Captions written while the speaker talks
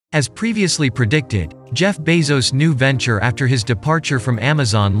As previously predicted, Jeff Bezos' new venture after his departure from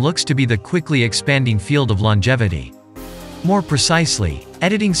Amazon looks to be the quickly expanding field of longevity. More precisely,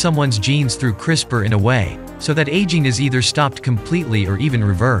 editing someone's genes through CRISPR in a way so that aging is either stopped completely or even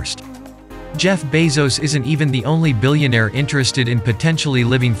reversed. Jeff Bezos isn't even the only billionaire interested in potentially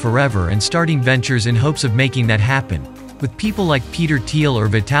living forever and starting ventures in hopes of making that happen, with people like Peter Thiel or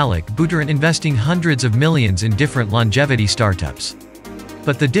Vitalik Buterin investing hundreds of millions in different longevity startups.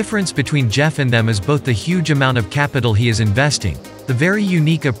 But the difference between Jeff and them is both the huge amount of capital he is investing, the very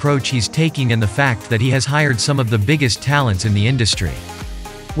unique approach he's taking, and the fact that he has hired some of the biggest talents in the industry.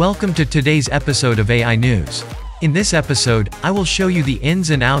 Welcome to today's episode of AI News. In this episode, I will show you the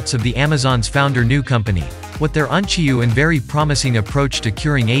ins and outs of the Amazon's founder new company, what their unchiu and very promising approach to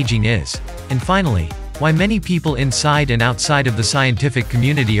curing aging is, and finally, why many people inside and outside of the scientific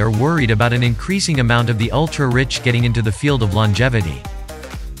community are worried about an increasing amount of the ultra-rich getting into the field of longevity.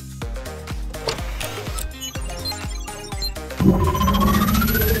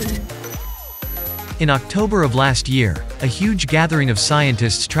 In October of last year, a huge gathering of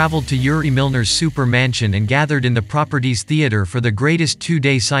scientists traveled to Yuri Milner's super mansion and gathered in the property's theater for the greatest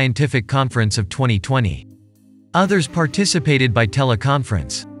two-day scientific conference of 2020. Others participated by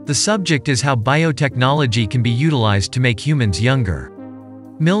teleconference. The subject is how biotechnology can be utilized to make humans younger.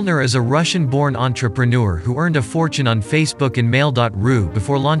 Milner is a Russian-born entrepreneur who earned a fortune on Facebook and Mail.ru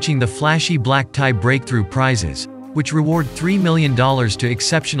before launching the flashy black tie breakthrough prizes, which reward $3 million to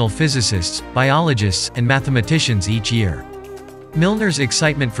exceptional physicists, biologists, and mathematicians each year. Milner's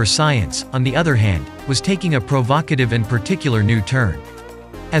excitement for science, on the other hand, was taking a provocative and particular new turn.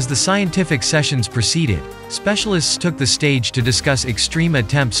 As the scientific sessions proceeded, specialists took the stage to discuss extreme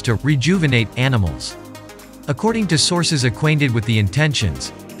attempts to rejuvenate animals. According to sources acquainted with the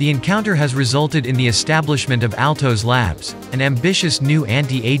intentions, the encounter has resulted in the establishment of Altos Labs, an ambitious new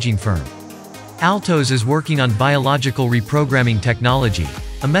anti-aging firm. Altos is working on biological reprogramming technology,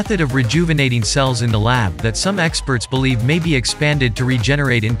 a method of rejuvenating cells in the lab that some experts believe may be expanded to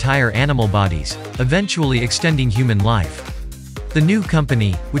regenerate entire animal bodies, eventually extending human life. The new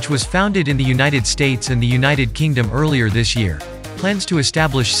company, which was founded in the United States and the United Kingdom earlier this year, plans to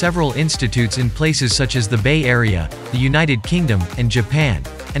establish several institutes in places such as the Bay Area, the United Kingdom, and Japan,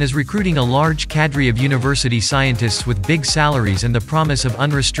 and is recruiting a large cadre of university scientists with big salaries and the promise of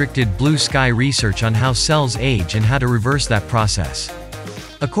unrestricted blue sky research on how cells age and how to reverse that process.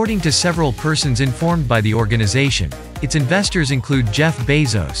 According to several persons informed by the organization, its investors include Jeff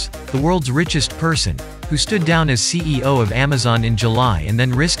Bezos, the world's richest person, who stood down as CEO of Amazon in July and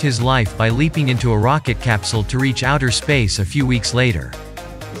then risked his life by leaping into a rocket capsule to reach outer space a few weeks later.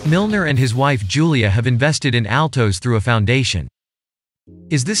 Milner and his wife Julia have invested in Altos through a foundation.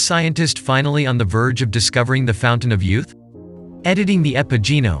 Is this scientist finally on the verge of discovering the fountain of youth? Editing the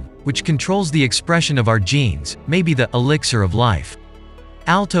epigenome, which controls the expression of our genes, may be the elixir of life.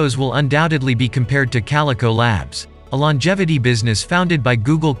 Altos will undoubtedly be compared to Calico Labs, a longevity business founded by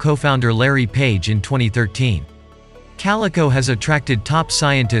Google co-founder Larry Page in 2013. Calico has attracted top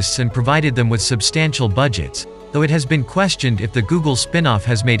scientists and provided them with substantial budgets, though it has been questioned if the Google spin-off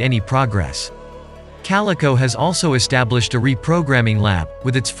has made any progress. Calico has also established a reprogramming lab,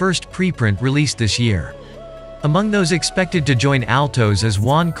 with its first preprint released this year. Among those expected to join Altos is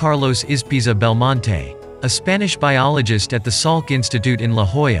Juan Carlos Izpiza Belmonte, a Spanish biologist at the Salk Institute in La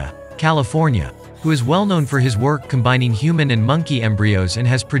Jolla, California, who is well known for his work combining human and monkey embryos and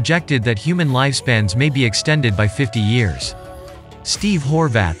has projected that human lifespans may be extended by 50 years. Steve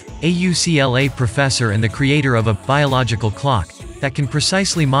Horvath, a UCLA professor and the creator of a biological clock that can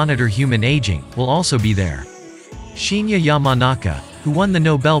precisely monitor human aging, will also be there. Shinya Yamanaka, who won the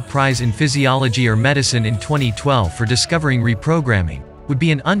Nobel Prize in Physiology or Medicine in 2012 for discovering reprogramming, would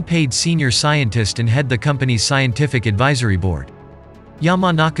be an unpaid senior scientist and head the company's scientific advisory board.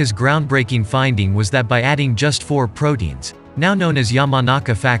 Yamanaka's groundbreaking finding was that by adding just 4 proteins, now known as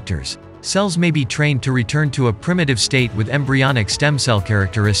Yamanaka factors, cells may be trained to return to a primitive state with embryonic stem cell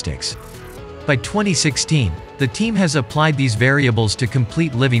characteristics. By 2016, the team has applied these variables to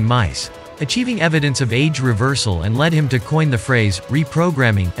complete living mice, achieving evidence of age reversal, and led him to coin the phrase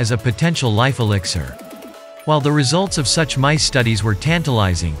reprogramming as a potential life elixir. While the results of such mice studies were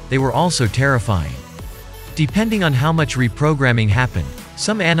tantalizing, they were also terrifying. Depending on how much reprogramming happened,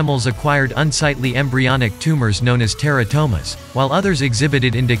 some animals acquired unsightly embryonic tumors known as teratomas, while others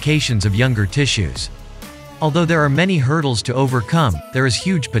exhibited indications of younger tissues. Although there are many hurdles to overcome, there is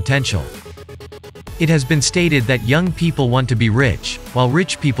huge potential. It has been stated that young people want to be rich, while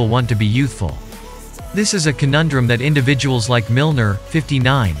rich people want to be youthful. This is a conundrum that individuals like Milner,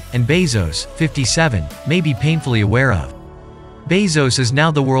 59, and Bezos, 57, may be painfully aware of. Bezos is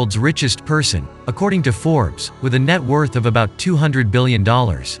now the world's richest person, according to Forbes, with a net worth of about $200 billion.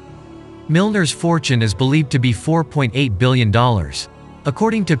 Milner's fortune is believed to be $4.8 billion.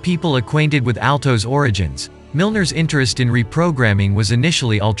 According to people acquainted with Altos' origins, Milner's interest in reprogramming was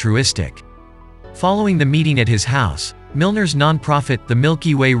initially altruistic. Following the meeting at his house, Milner's nonprofit, the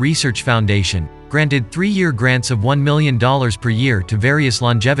Milky Way Research Foundation, granted 3-year grants of $1 million per year to various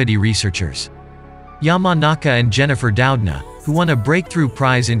longevity researchers. Yamanaka and Jennifer Doudna, who won a Breakthrough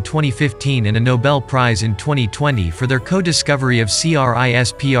Prize in 2015 and a Nobel Prize in 2020 for their co-discovery of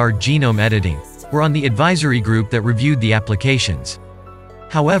CRISPR genome editing, were on the advisory group that reviewed the applications.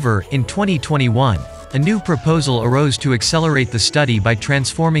 However, in 2021, a new proposal arose to accelerate the study by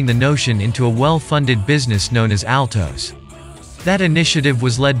transforming the notion into a well-funded business known as Altos. That initiative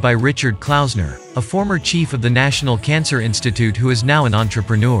was led by Richard Klausner, a former chief of the National Cancer Institute who is now an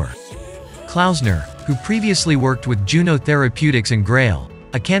entrepreneur. Klausner, who previously worked with Juno Therapeutics and Grail,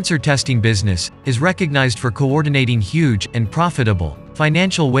 a cancer testing business, is recognized for coordinating huge and profitable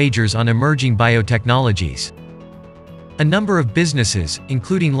financial wagers on emerging biotechnologies. A number of businesses,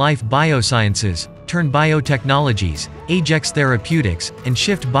 including Life Biosciences, Turn Biotechnologies, Ajax Therapeutics, and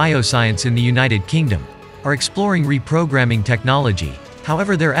Shift Bioscience in the United Kingdom, are exploring reprogramming technology.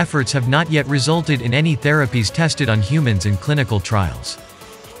 However, their efforts have not yet resulted in any therapies tested on humans in clinical trials.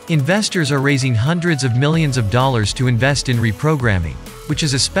 Investors are raising hundreds of millions of dollars to invest in reprogramming, which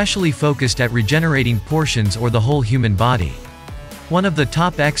is especially focused at regenerating portions or the whole human body. One of the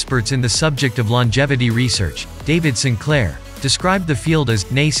top experts in the subject of longevity research, David Sinclair, described the field as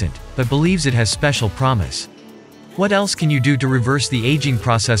nascent, but believes it has special promise. What else can you do to reverse the aging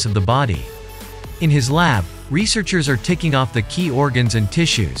process of the body? In his lab, researchers are ticking off the key organs and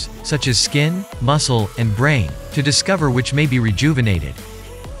tissues, such as skin, muscle, and brain, to discover which may be rejuvenated.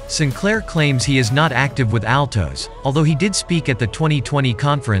 Sinclair claims he is not active with Altos, although he did speak at the 2020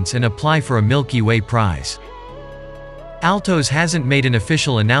 conference and apply for a Milky Way prize. Altos hasn't made an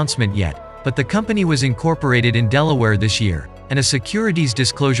official announcement yet, but the company was incorporated in Delaware this year, and a securities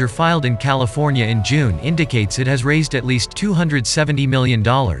disclosure filed in California in June indicates it has raised at least $270 million,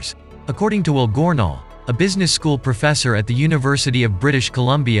 according to Will Gornall, a business school professor at the University of British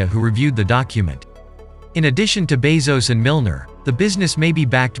Columbia who reviewed the document. In addition to Bezos and Milner, the business may be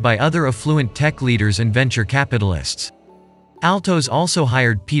backed by other affluent tech leaders and venture capitalists. Altos also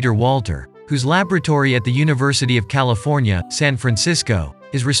hired Peter Walter, whose laboratory at the University of California, San Francisco,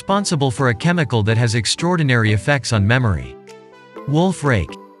 is responsible for a chemical that has extraordinary effects on memory. Wolf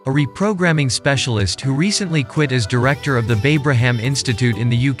Rake, a reprogramming specialist who recently quit as director of the Babraham Institute in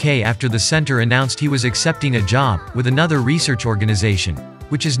the UK after the center announced he was accepting a job with another research organization,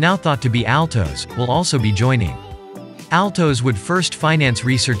 which is now thought to be Altos, will also be joining. Altos would first finance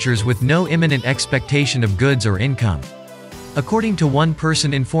researchers with no imminent expectation of goods or income. According to one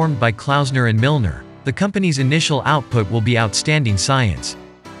person informed by Klausner and Milner, the company's initial output will be outstanding science.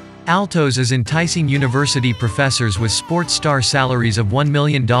 Altos is enticing university professors with sports star salaries of $1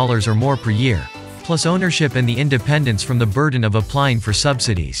 million or more per year, plus ownership and the independence from the burden of applying for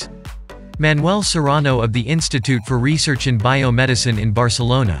subsidies. Manuel Serrano of the Institute for Research in Biomedicine in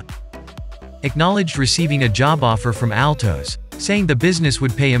Barcelona acknowledged receiving a job offer from Altos, saying the business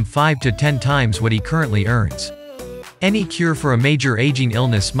would pay him 5 to 10 times what he currently earns. Any cure for a major aging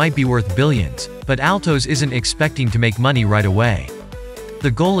illness might be worth billions, but Altos isn't expecting to make money right away.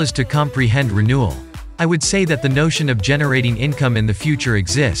 The goal is to comprehend renewal. I would say that the notion of generating income in the future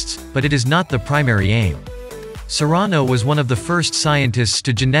exists, but it is not the primary aim. Serrano was one of the first scientists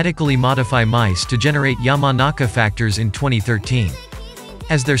to genetically modify mice to generate Yamanaka factors in 2013.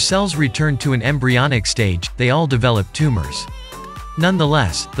 As their cells returned to an embryonic stage, they all developed tumors.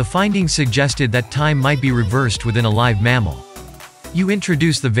 Nonetheless, the findings suggested that time might be reversed within a live mammal. You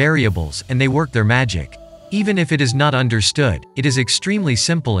introduce the variables, and they work their magic. Even if it is not understood, it is extremely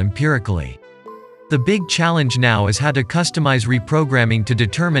simple empirically. The big challenge now is how to customize reprogramming to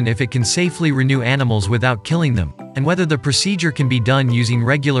determine if it can safely renew animals without killing them, and whether the procedure can be done using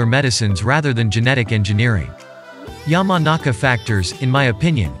regular medicines rather than genetic engineering. Yamanaka factors, in my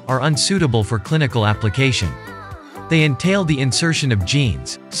opinion, are unsuitable for clinical application. They entail the insertion of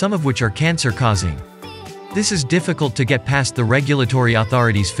genes, some of which are cancer-causing. This is difficult to get past the regulatory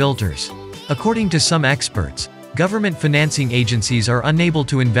authorities' filters. According to some experts, government financing agencies are unable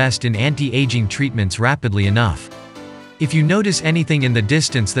to invest in anti-aging treatments rapidly enough. If you notice anything in the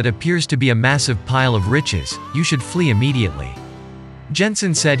distance that appears to be a massive pile of riches, you should flee immediately.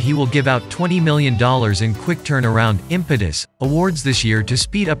 Jensen said he will give out $20 million in quick turnaround impetus awards this year to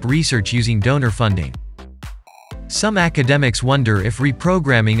speed up research using donor funding. Some academics wonder if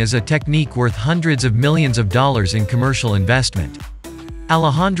reprogramming is a technique worth hundreds of millions of dollars in commercial investment.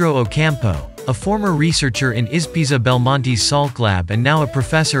 Alejandro Ocampo, a former researcher in Ispizza Belmonte's Salk Lab and now a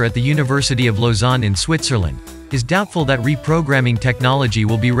professor at the University of Lausanne in Switzerland, is doubtful that reprogramming technology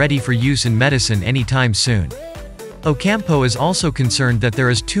will be ready for use in medicine anytime soon. Ocampo is also concerned that there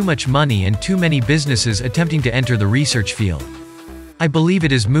is too much money and too many businesses attempting to enter the research field. I believe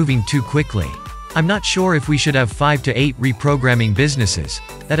it is moving too quickly. I'm not sure if we should have 5 to 8 reprogramming businesses.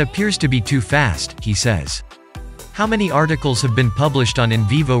 That appears to be too fast, he says. How many articles have been published on in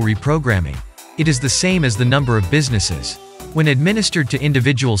vivo reprogramming? It is the same as the number of businesses. When administered to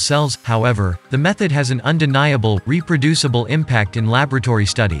individual cells, however, the method has an undeniable, reproducible impact in laboratory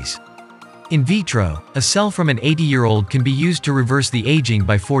studies. In vitro, a cell from an 80-year-old can be used to reverse the aging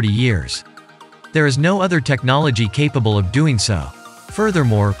by 40 years. There is no other technology capable of doing so.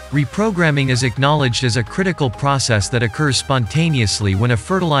 Furthermore, reprogramming is acknowledged as a critical process that occurs spontaneously when a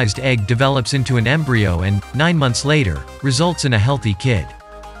fertilized egg develops into an embryo and, 9 months later, results in a healthy kid.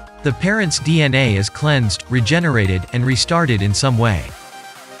 The parent's DNA is cleansed, regenerated, and restarted in some way.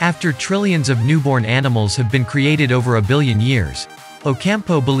 After trillions of newborn animals have been created over a billion years,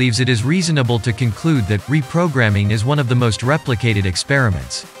 Ocampo believes it is reasonable to conclude that reprogramming is one of the most replicated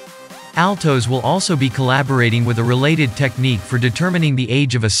experiments. Altos will also be collaborating with a related technique for determining the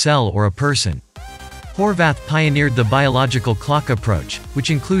age of a cell or a person. Horvath pioneered the biological clock approach, which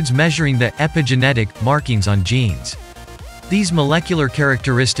includes measuring the epigenetic markings on genes. These molecular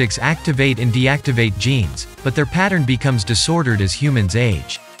characteristics activate and deactivate genes, but their pattern becomes disordered as humans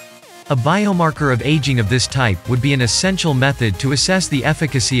age. A biomarker of aging of this type would be an essential method to assess the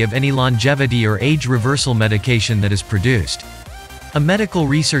efficacy of any longevity or age reversal medication that is produced. A medical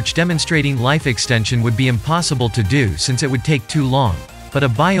research demonstrating life extension would be impossible to do since it would take too long, but a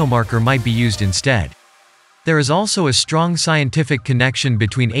biomarker might be used instead. There is also a strong scientific connection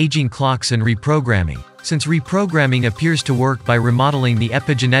between aging clocks and reprogramming, since reprogramming appears to work by remodeling the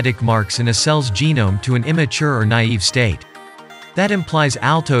epigenetic marks in a cell's genome to an immature or naive state. That implies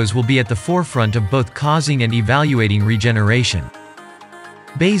Altos will be at the forefront of both causing and evaluating regeneration.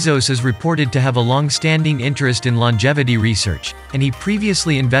 Bezos is reported to have a long-standing interest in longevity research, and he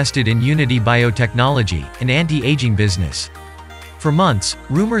previously invested in Unity Biotechnology, an anti-aging business. For months,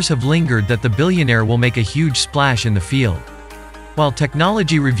 rumors have lingered that the billionaire will make a huge splash in the field. While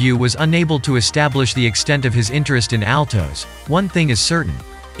Technology Review was unable to establish the extent of his interest in Altos, one thing is certain: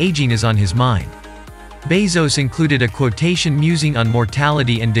 aging is on his mind. Bezos included a quotation musing on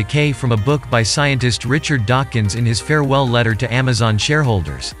mortality and decay from a book by scientist Richard Dawkins in his farewell letter to Amazon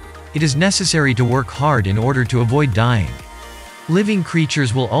shareholders. It is necessary to work hard in order to avoid dying. Living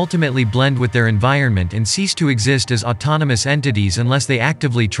creatures will ultimately blend with their environment and cease to exist as autonomous entities unless they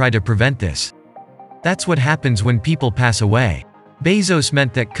actively try to prevent this. That's what happens when people pass away. Bezos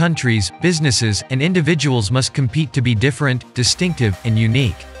meant that countries, businesses, and individuals must compete to be different, distinctive, and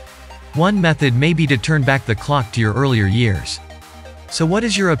unique. One method may be to turn back the clock to your earlier years. So what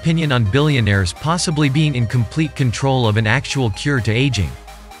is your opinion on billionaires possibly being in complete control of an actual cure to aging?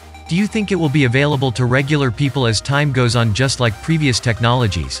 Do you think it will be available to regular people as time goes on just like previous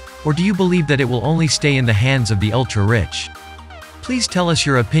technologies, or do you believe that it will only stay in the hands of the ultra-rich? Please tell us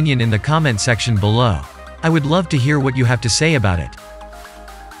your opinion in the comment section below. I would love to hear what you have to say about it.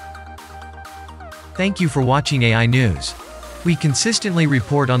 Thank you for watching AI News. We consistently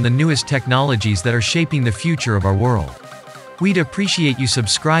report on the newest technologies that are shaping the future of our world. We'd appreciate you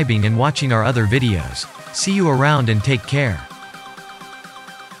subscribing and watching our other videos. See you around and take care.